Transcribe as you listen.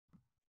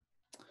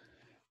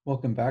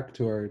Welcome back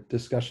to our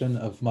discussion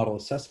of model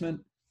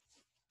assessment.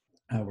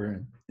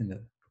 We're in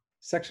the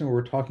section where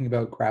we're talking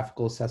about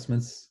graphical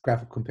assessments,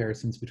 graphical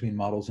comparisons between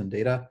models and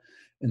data.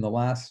 In the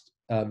last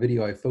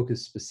video, I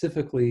focused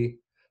specifically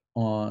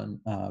on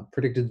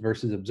predicted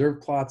versus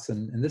observed plots.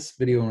 And in this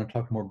video, I want to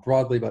talk more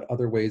broadly about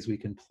other ways we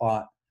can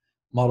plot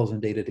models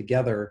and data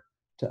together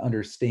to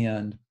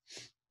understand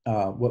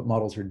what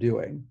models are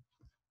doing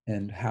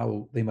and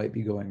how they might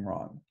be going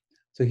wrong.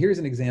 So here's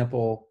an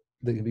example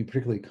that can be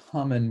particularly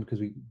common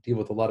because we deal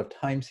with a lot of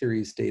time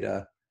series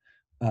data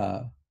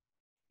in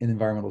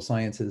environmental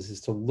sciences, is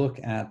to look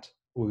at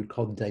what we would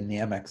call the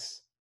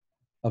dynamics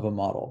of a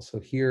model. So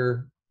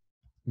here,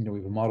 we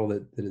have a model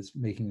that is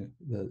making,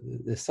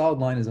 the solid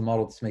line is a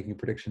model that's making a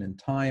prediction in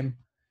time,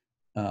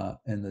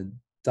 and the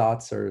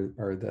dots are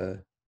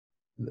the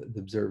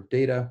observed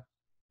data.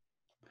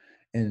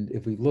 And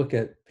if we look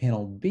at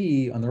panel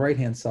B on the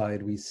right-hand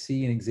side, we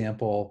see an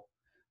example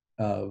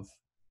of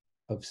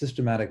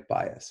systematic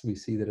bias. We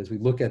see that as we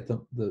look at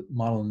the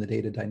model and the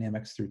data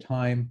dynamics through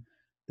time,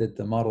 that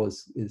the model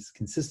is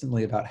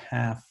consistently about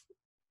half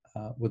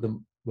what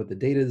the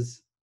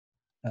data's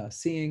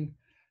seeing,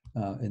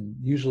 and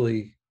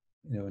usually,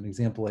 an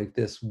example like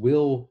this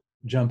will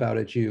jump out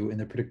at you in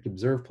the predicted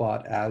observed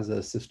plot as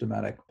a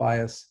systematic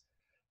bias,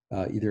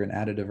 either an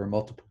additive or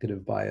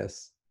multiplicative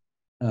bias.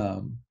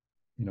 I'm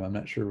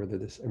not sure whether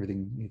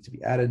everything needs to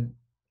be added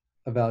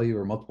a value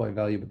or multiply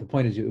value, but the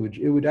point is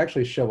it would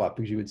actually show up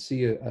because you would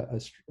see a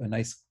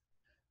nice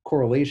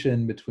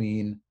correlation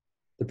between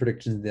the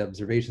predictions and the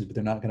observations, but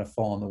they're not going to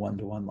fall on the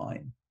one-to-one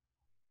line.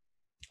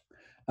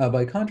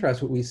 By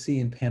contrast, what we see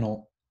in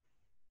panel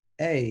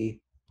A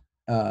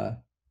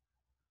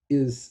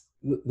is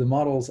the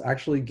model's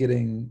actually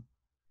getting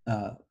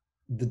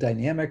the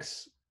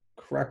dynamics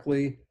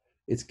correctly.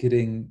 It's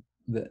getting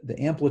the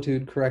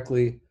amplitude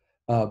correctly,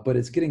 but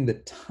it's getting the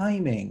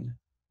timing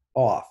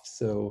off.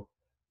 So,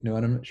 and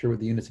I'm not sure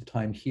what the units of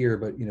time here,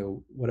 but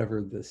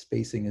whatever the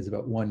spacing is,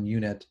 about 1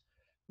 unit,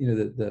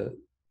 the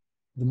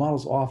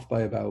model's off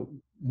by about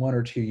 1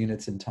 or 2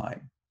 units in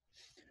time,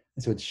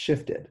 and so it's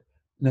shifted.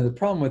 Now the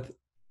problem with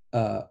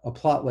a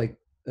plot like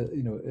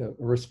a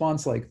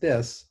response like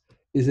this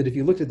is that if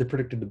you looked at the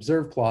predicted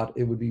observed plot,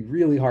 it would be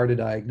really hard to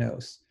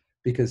diagnose,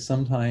 because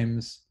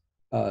sometimes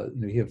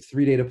you have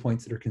 3 data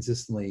points that are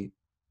consistently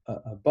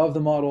above the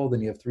model,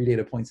 then you have 3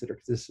 data points that are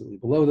consistently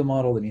below the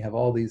model, then you have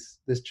all this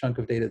chunk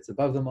of data that's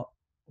above the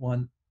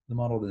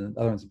model, then the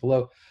other one's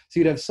below. So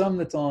you'd have some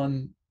that's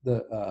on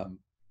the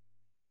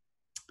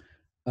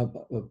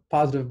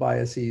positive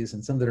biases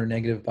and some that are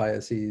negative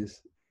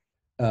biases,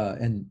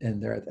 and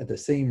they're at the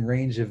same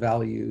range of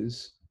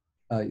values.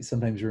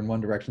 Sometimes you're in one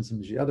direction,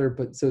 sometimes the other,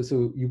 but so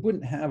you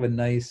wouldn't have a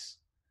nice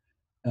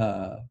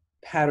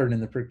pattern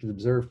in the predicted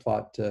observed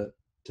plot to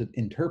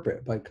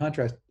interpret. By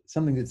contrast,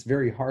 something that's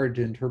very hard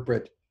to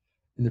interpret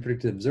in the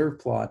predicted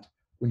observed plot,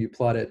 when you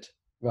plot it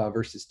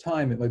versus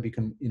time, it might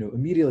become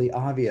immediately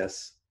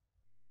obvious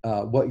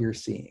what you're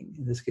seeing.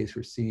 In this case,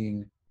 we're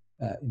seeing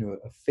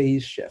a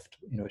phase shift,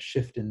 a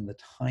shift in the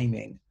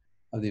timing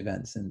of the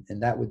events,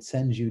 and that would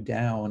send you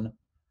down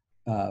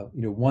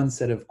one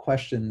set of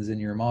questions in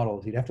your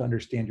model. You'd have to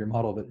understand your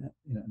model, but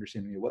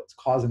understanding what's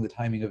causing the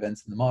timing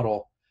events in the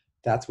model,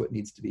 that's what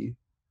needs to be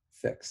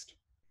fixed.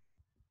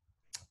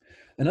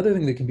 Another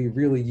thing that can be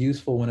really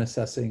useful when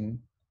assessing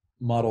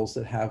models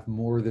that have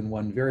more than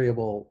one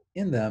variable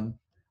in them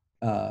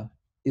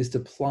is to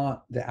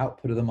plot the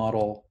output of the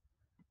model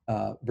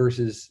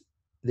versus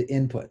the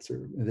inputs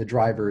or the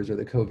drivers or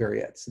the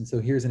covariates. And so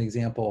here's an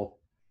example.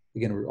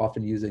 Again, we're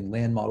often using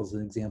land models as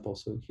an example.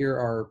 So here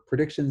are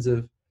predictions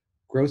of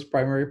gross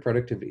primary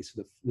productivity,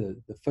 so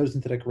the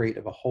photosynthetic rate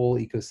of a whole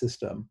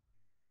ecosystem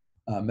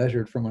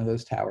measured from one of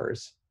those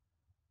towers,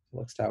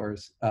 Lux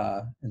towers.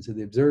 And so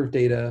the observed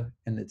data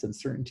and its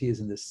uncertainty is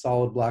in this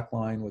solid black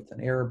line with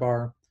an error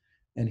bar.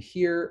 And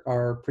here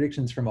are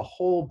predictions from a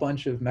whole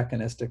bunch of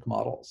mechanistic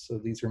models. So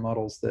these are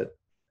models that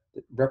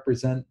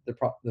represent the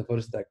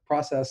photosynthetic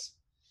process.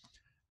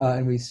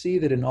 And we see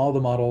that in all the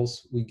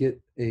models, we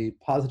get a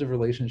positive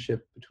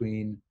relationship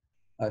between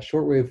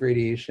shortwave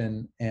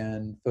radiation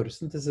and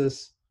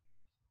photosynthesis.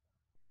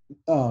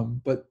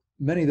 But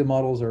many of the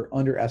models are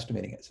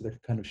underestimating it. So they're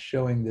kind of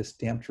showing this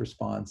damped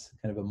response,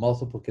 kind of a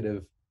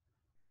multiplicative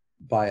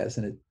bias.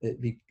 And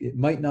it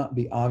might not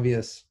be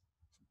obvious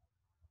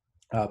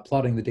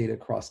plotting the data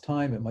across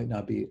time. It might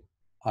not be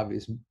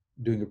obvious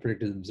doing a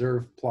predicted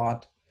observed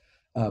plot,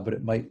 but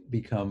it might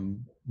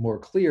become more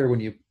clear when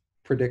you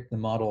predict the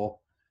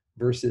model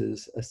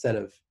versus a set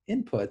of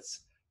inputs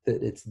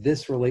that it's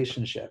this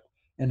relationship.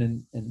 And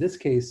in this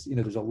case,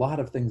 there's a lot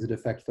of things that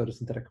affect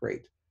photosynthetic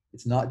rate.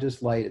 It's not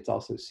just light, it's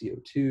also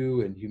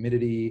CO2 and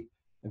humidity,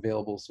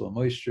 available soil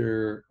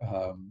moisture,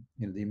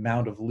 the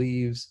amount of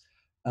leaves.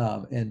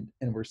 And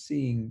we're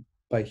seeing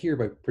by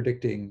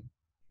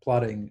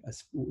plotting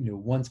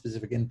one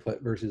specific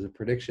input versus a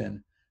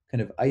prediction,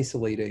 kind of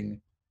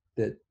isolating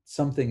that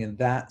something in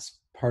that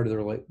part of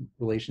the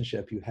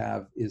relationship you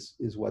have is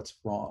what's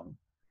wrong.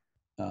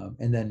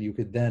 And then you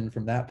could then,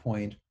 from that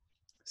point,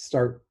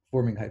 start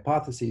forming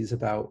hypotheses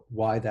about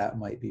why that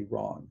might be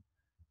wrong.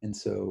 And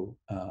so,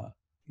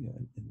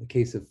 in the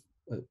case of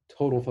a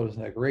total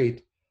photosynthetic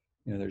rate,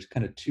 there's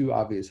kind of two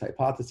obvious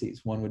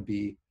hypotheses. One would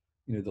be,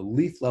 the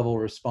leaf level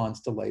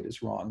response to light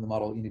is wrong. The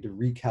model, you need to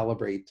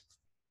recalibrate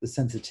the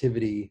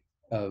sensitivity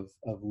of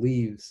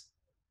leaves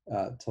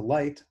to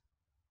light.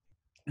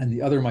 And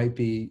the other might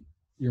be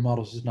your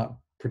model is just not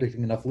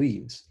predicting enough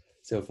leaves.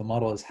 So if a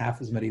model has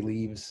half as many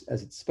leaves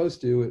as it's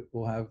supposed to, it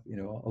will have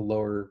a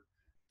lower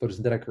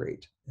photosynthetic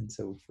rate. And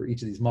so for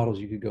each of these models,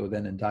 you could go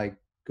then and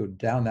go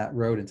down that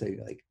road and say,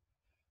 like,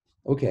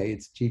 okay,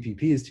 its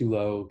GPP is too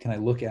low. Can I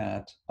look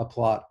at a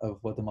plot of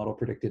what the model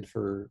predicted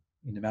for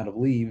the amount of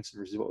leaves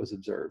versus what was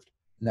observed?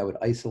 And that would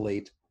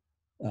isolate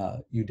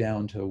you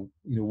down to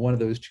one of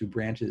those two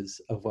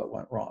branches of what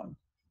went wrong.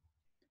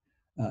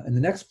 In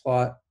the next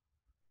plot,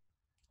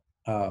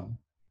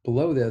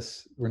 below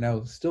this, we're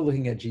now still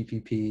looking at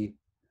GPP,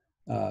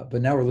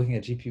 but now we're looking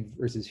at GPP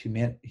versus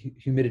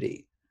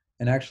humidity.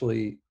 And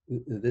actually,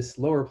 this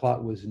lower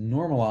plot was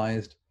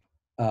normalized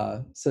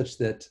such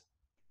that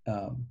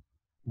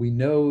we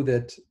know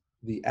that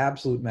the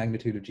absolute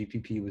magnitude of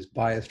GPP was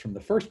biased from the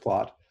first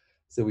plot.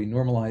 So we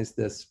normalized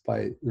this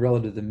by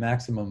relative to the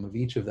maximum of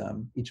each of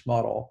them, each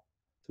model.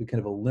 So we kind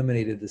of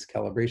eliminated this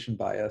calibration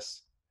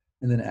bias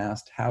and then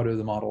asked, how do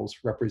the models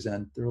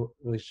represent the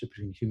relationship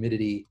between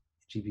humidity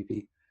and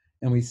GPP?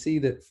 And we see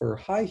that for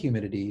high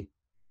humidity,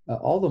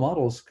 all the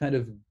models kind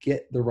of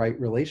get the right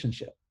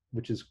relationship,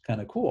 which is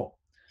kind of cool.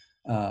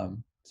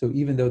 So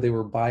even though they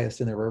were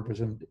biased in their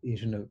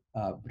representation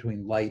of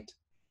between light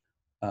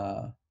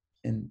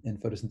and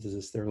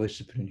photosynthesis, the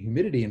relationship between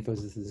humidity and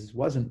photosynthesis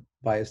wasn't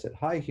biased at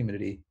high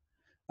humidity.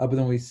 But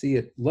then we see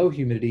at low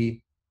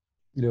humidity,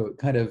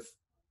 kind of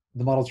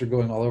the models are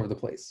going all over the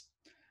place.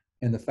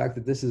 And the fact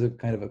that this is a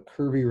kind of a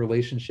curvy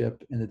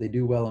relationship and that they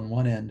do well on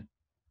one end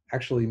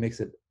actually makes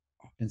it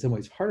in some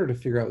ways harder to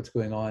figure out what's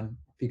going on,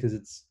 because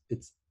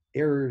its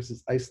errors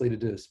is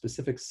isolated to a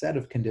specific set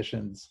of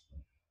conditions.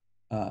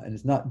 And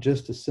it's not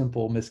just a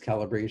simple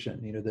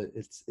miscalibration. That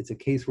it's a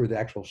case where the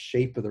actual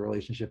shape of the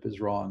relationship is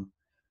wrong.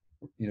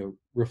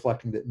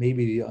 Reflecting that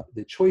maybe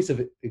the choice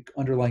of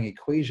underlying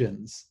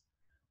equations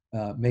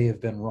may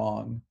have been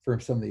wrong for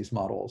some of these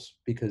models,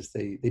 because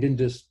they didn't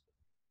just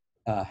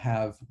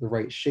have the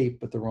right shape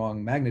but the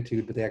wrong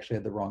magnitude, but they actually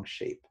had the wrong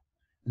shape.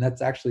 And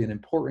that's actually an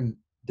important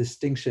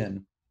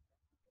distinction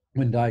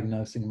when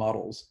diagnosing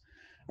models.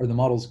 Are the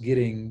models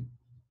getting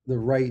the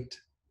right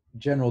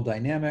general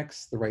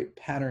dynamics, the right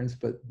patterns,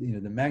 but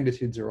the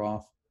magnitudes are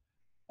off,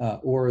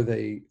 or are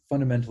they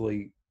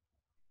fundamentally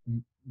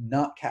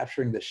not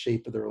capturing the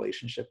shape of the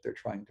relationship they're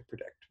trying to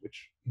predict,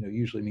 which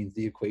usually means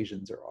the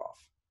equations are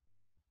off,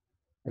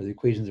 or the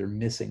equations are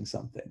missing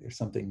something. There's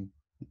something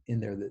in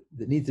there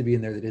that needs to be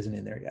in there that isn't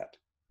in there yet.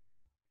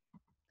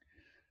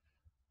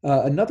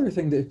 Another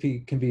thing that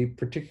can be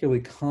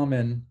particularly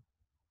common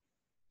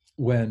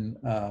when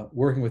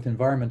working with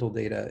environmental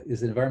data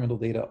is that environmental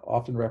data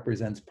often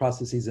represents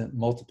processes at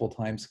multiple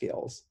time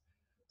scales.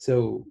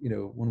 So,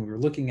 when we were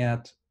looking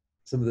at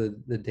some of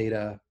the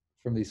data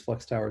from these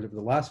flux towers over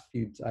the last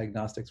few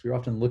diagnostics, we were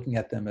often looking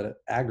at them at an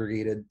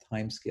aggregated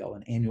time scale,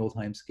 an annual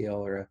time scale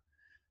or a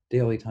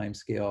daily time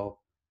scale.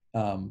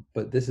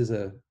 But this is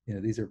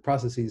these are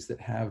processes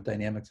that have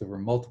dynamics over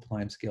multiple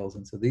time scales.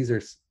 And so these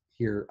are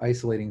here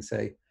isolating,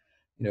 say,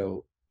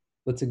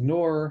 let's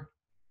ignore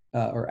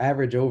or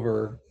average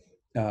over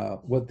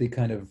what the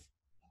kind of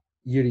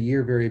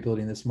year-to-year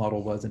variability in this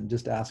model was, and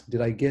just ask,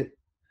 did I get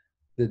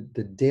the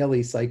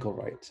daily cycle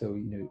right? So,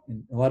 in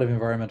a lot of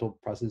environmental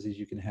processes,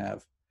 you can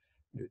have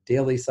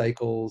daily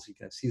cycles, you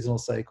can have seasonal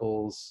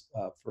cycles.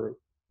 For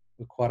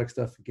aquatic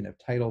stuff, you can have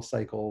tidal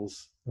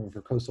cycles, or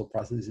for coastal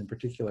processes in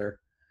particular.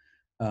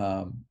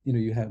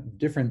 You have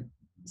different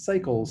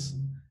cycles,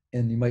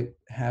 and you might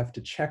have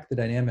to check the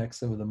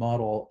dynamics of the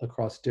model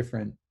across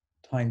different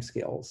time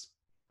scales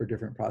for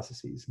different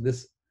processes.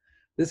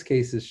 This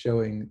case is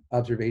showing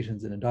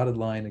observations in a dotted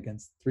line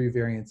against 3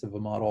 variants of a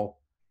model,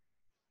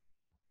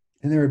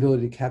 and their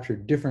ability to capture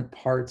different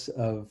parts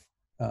of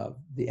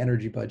the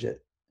energy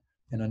budget.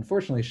 And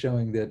unfortunately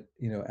showing that,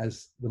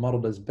 as the model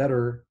does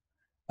better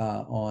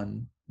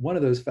on one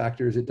of those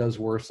factors, it does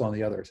worse on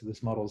the other. So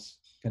this model's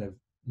kind of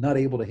not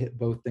able to hit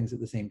both things at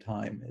the same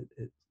time.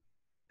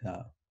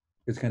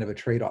 It's kind of a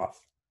trade-off,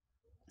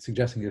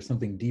 suggesting there's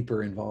something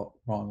deeper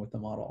wrong with the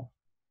model.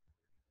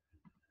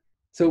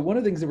 So one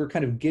of the things that we're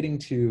kind of getting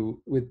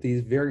to with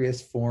these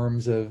various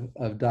forms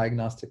of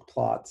diagnostic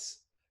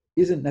plots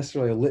isn't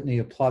necessarily a litany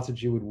of plots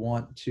that you would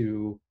want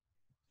to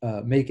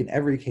make in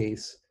every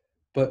case,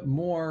 but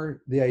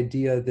more the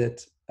idea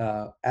that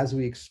as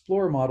we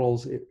explore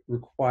models, it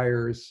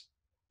requires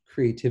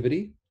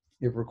creativity.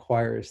 It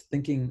requires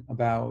thinking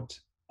about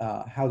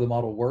how the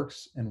model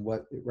works and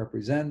what it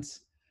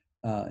represents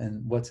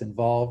and what's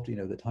involved,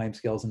 the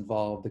timescales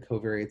involved, the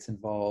covariates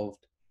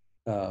involved.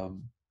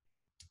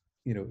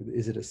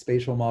 Is it a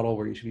spatial model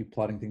where you should be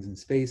plotting things in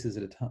space? Is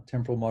it a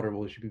temporal model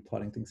where you should be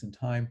plotting things in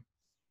time?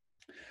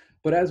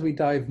 But as we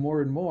dive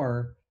more and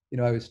more,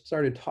 I was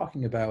started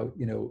talking about,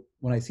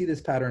 when I see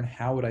this pattern,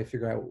 how would I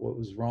figure out what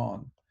was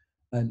wrong?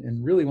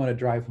 And really want to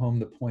drive home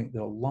the point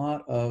that a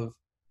lot of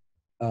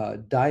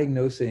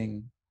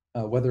diagnosing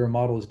whether a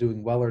model is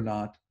doing well or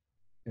not,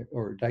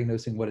 or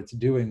diagnosing what it's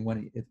doing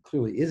when it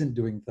clearly isn't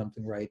doing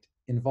something right,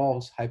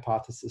 involves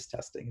hypothesis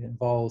testing. It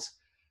involves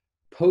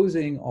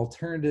posing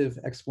alternative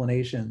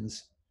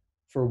explanations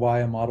for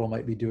why a model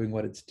might be doing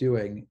what it's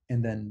doing,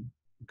 and then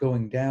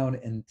going down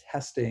and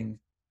testing,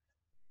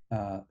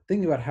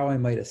 thinking about how I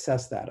might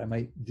assess that. I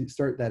might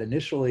start that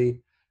initially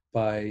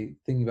by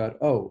thinking about,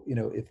 oh,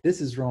 if this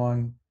is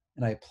wrong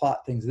and I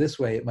plot things this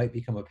way, it might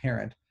become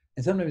apparent.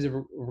 And sometimes it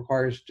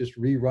requires just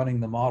rerunning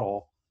the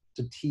model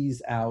to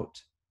tease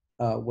out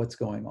what's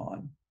going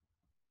on.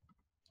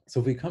 So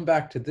if we come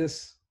back to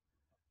this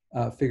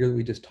figure that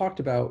we just talked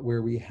about,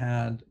 where we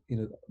had,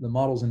 the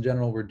models in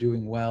general were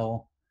doing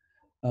well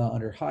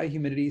under high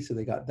humidity, so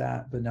they got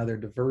that, but now they're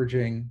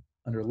diverging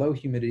under low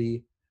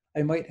humidity.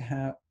 I might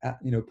have,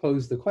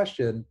 pose the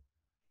question,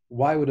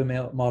 why would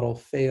a model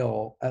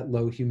fail at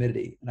low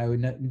humidity? And I would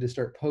need to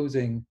start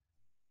posing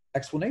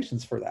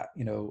explanations for that,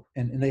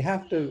 and they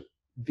have to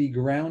be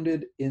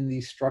grounded in the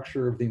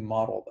structure of the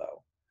model,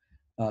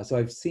 though. So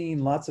I've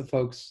seen lots of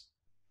folks,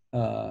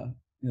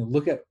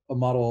 look at a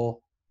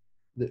model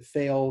that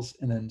fails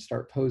and then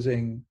start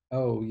posing,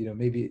 oh,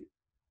 maybe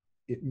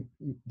it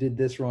did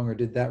this wrong or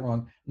did that wrong.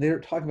 And they're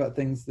talking about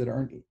things that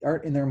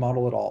aren't in their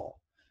model at all.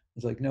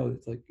 It's like, no,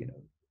 it's like,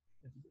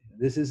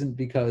 this isn't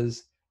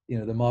because,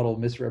 the model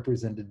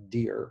misrepresented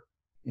deer.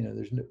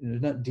 There's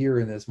not deer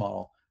in this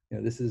model.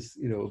 This is,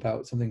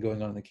 about something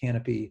going on in the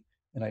canopy,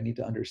 and I need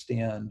to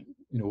understand,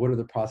 what are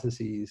the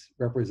processes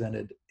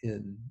represented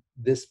in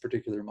this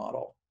particular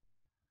model,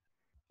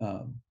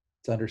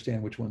 to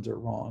understand which ones are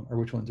wrong or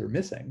which ones are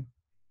missing.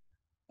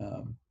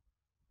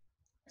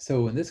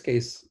 So in this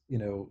case,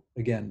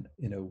 again,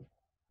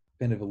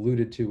 kind of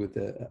alluded to with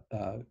the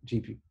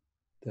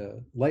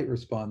the light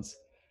response,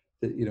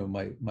 that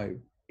my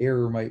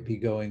error might be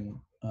going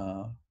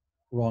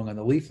wrong on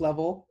the leaf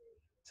level.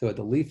 So at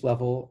the leaf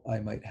level, I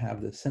might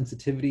have the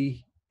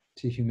sensitivity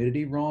to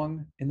humidity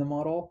wrong in the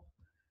model,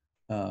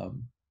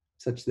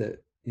 such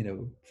that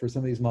for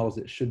some of these models,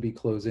 it should be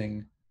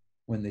closing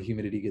when the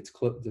humidity gets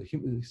close.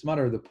 The amount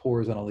are the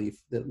pores on a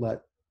leaf that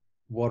let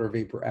water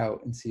vapor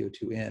out and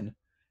CO2 in,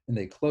 and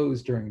they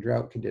close during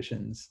drought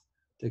conditions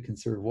to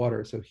conserve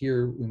water. So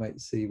here we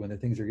might see when the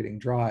things are getting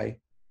dry,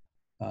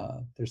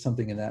 there's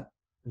something in that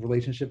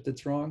relationship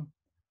that's wrong.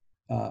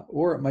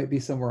 Or it might be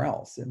somewhere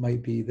else. It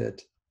might be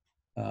that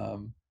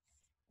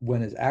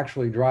when it's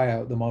actually dry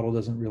out, the model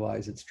doesn't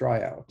realize it's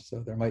dry out. So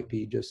there might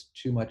be just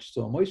too much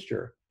soil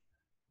moisture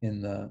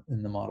in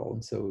the model,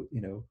 and so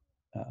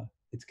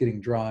it's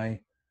getting dry,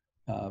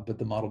 but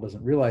the model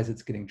doesn't realize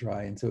it's getting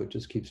dry, and so it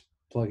just keeps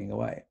plugging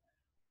away.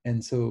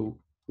 And so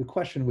the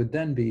question would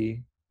then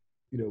be,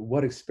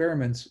 what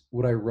experiments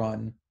would I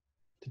run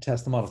to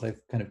test the models? I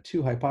have kind of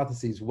two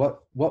hypotheses.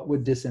 What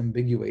would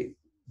disambiguate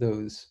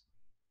those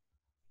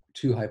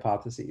two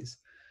hypotheses?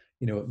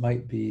 It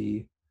might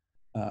be,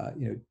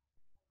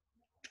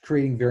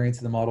 creating variants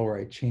in the model where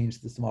I change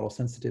this model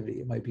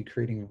sensitivity. It might be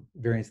creating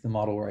variants in the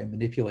model where I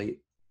manipulate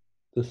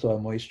the soil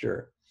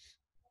moisture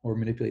or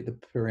manipulate the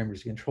parameters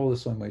to control the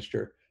soil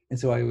moisture. And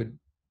so I would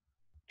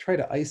try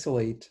to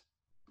isolate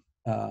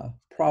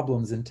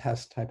problems and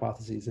test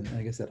hypotheses. And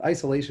like I said,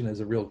 isolation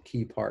is a real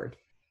key part.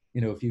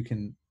 If you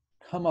can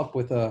come up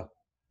with a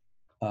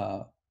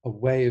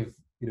way of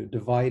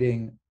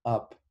dividing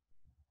up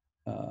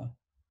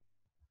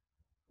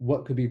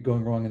what could be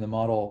going wrong in the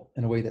model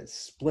in a way that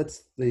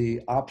splits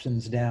the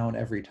options down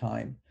every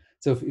time.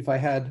 So if I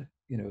had,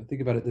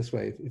 think about it this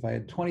way, if I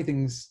had 20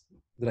 things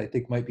that I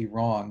think might be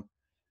wrong,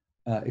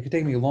 it could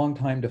take me a long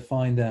time to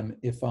find them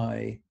if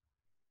I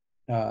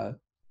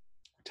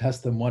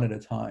test them one at a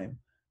time.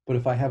 But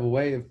if I have a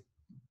way of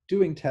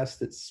doing tests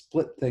that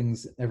split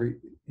things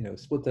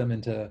split them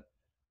into,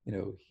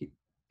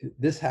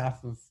 this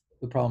half of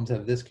the problems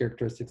have this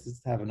characteristics,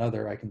 this have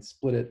another, I can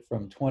split it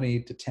from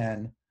 20 to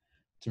 10,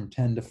 from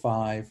 10 to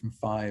 5, from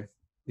 5,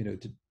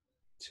 to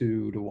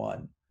 2 to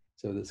 1.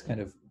 So this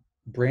kind of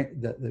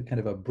the kind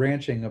of a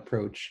branching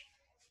approach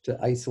to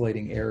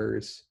isolating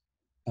errors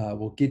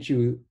will get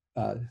you,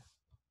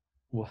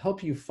 will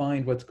help you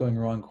find what's going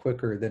wrong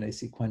quicker than a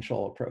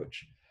sequential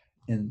approach.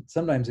 And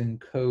sometimes in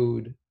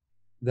code,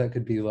 that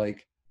could be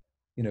like,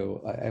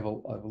 I have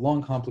a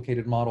long,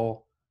 complicated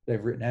model that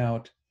I've written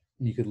out,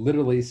 and you could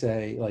literally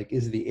say, like,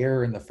 is the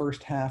error in the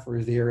first half or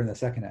is the error in the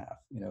second half?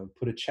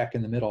 Put a check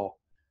in the middle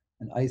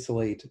and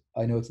isolate.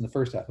 I know it's in the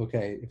first half.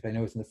 Okay, if I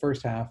know it's in the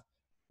first half,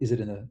 is it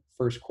in the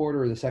first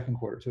quarter or the second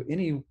quarter? So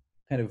any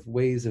kind of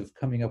ways of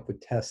coming up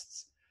with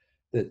tests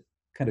that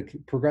kind of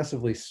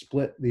progressively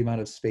split the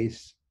amount of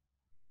space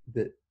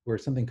that where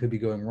something could be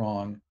going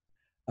wrong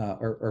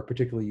are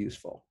particularly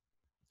useful.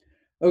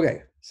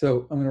 Okay,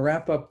 so I'm going to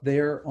wrap up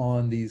there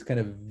on these kind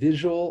of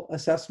visual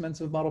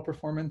assessments of model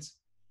performance.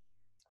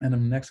 And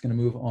I'm next going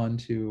to move on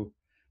to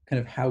kind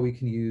of how we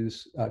can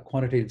use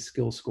quantitative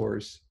skill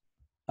scores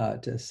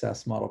to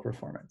assess model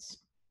performance.